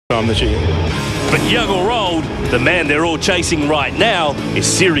time this year. But young or old, the man they're all chasing right now is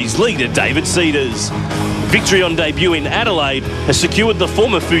series leader David Sieders. Victory on debut in Adelaide has secured the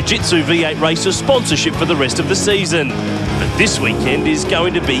former Fujitsu V8 racer sponsorship for the rest of the season. But this weekend is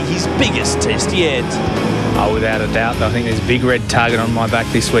going to be his biggest test yet. Oh, without a doubt. I think there's a big red target on my back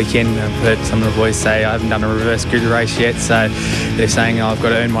this weekend. I've heard some of the boys say I haven't done a reverse grid race yet, so they're saying I've got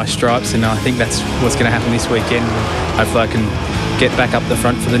to earn my stripes, and I think that's what's going to happen this weekend. Hopefully I can get back up the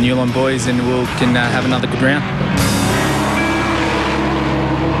front for the Newland boys and we can have another good round.